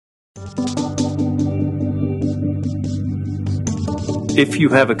If you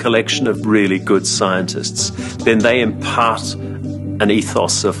have a collection of really good scientists, then they impart an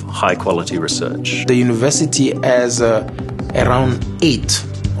ethos of high-quality research. The university has around 8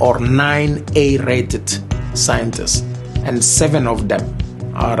 or 9 A-rated scientists, and 7 of them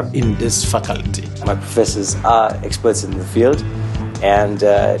are in this faculty. My professors are experts in the field, and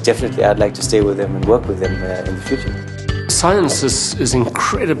definitely I'd like to stay with them and work with them in the future. Science is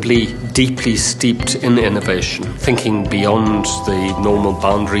incredibly deeply steeped in innovation, thinking beyond the normal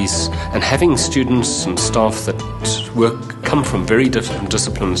boundaries, and having students and staff that come from very different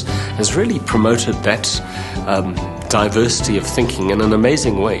disciplines has really promoted that diversity of thinking in an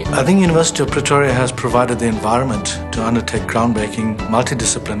amazing way. I think University of Pretoria has provided the environment to undertake groundbreaking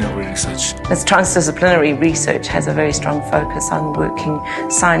multidisciplinary research. This transdisciplinary research has a very strong focus on working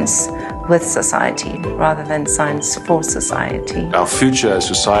science with society rather than science for society. Our future as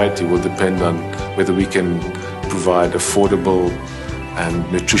society will depend on whether we can provide affordable and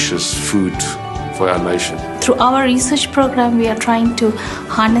nutritious food for our nation. Through our research program, we are trying to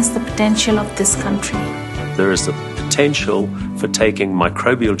harness the potential of this country. There is the potential for taking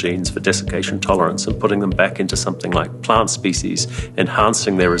microbial genes for desiccation tolerance and putting them back into something like plant species,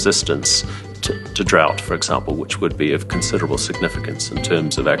 enhancing their resistance to drought, for example, which would be of considerable significance in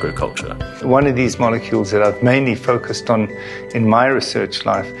terms of agriculture. One of these molecules that I've mainly focused on in my research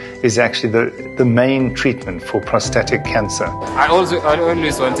life is actually the main treatment for prostatic cancer. I always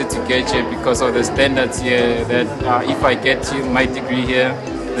wanted to get here because of the standards here, that if I get my degree here,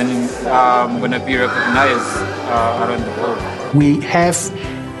 then I'm going to be recognized around the world. We have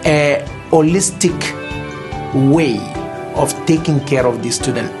a holistic way of taking care of the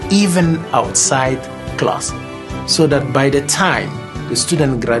student, even outside class, so that by the time the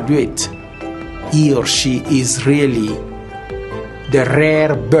student graduates, he or she is really the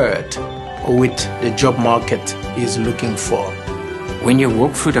rare bird which the job market is looking for. When you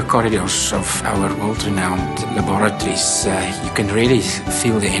walk through the corridors of our world-renowned laboratories, you can really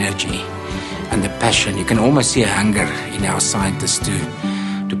feel the energy and the passion. You can almost see a hunger in our scientists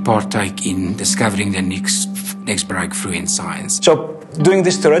to partake in discovering the next breakthrough in science. So doing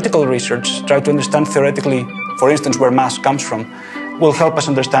this theoretical research, try to understand theoretically, for instance, where mass comes from, will help us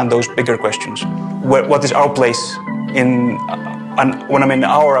understand those bigger questions. What is our place in, and when I mean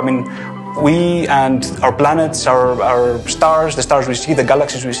our, I mean we and our planets, our stars, the stars we see, the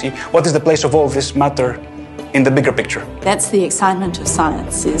galaxies we see, what is the place of all this matter in the bigger picture? That's the excitement of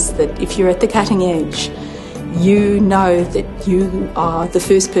science, is that if you're at the cutting edge, you know that you are the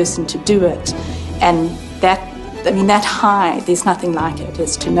first person to do it, and that high, there's nothing like it,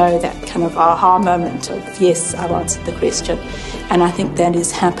 is to know that kind of aha moment of, yes, I've answered the question. And I think that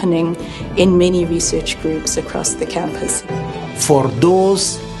is happening in many research groups across the campus. For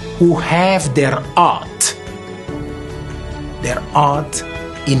those who have their art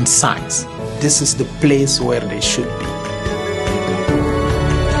in science, this is the place where they should be.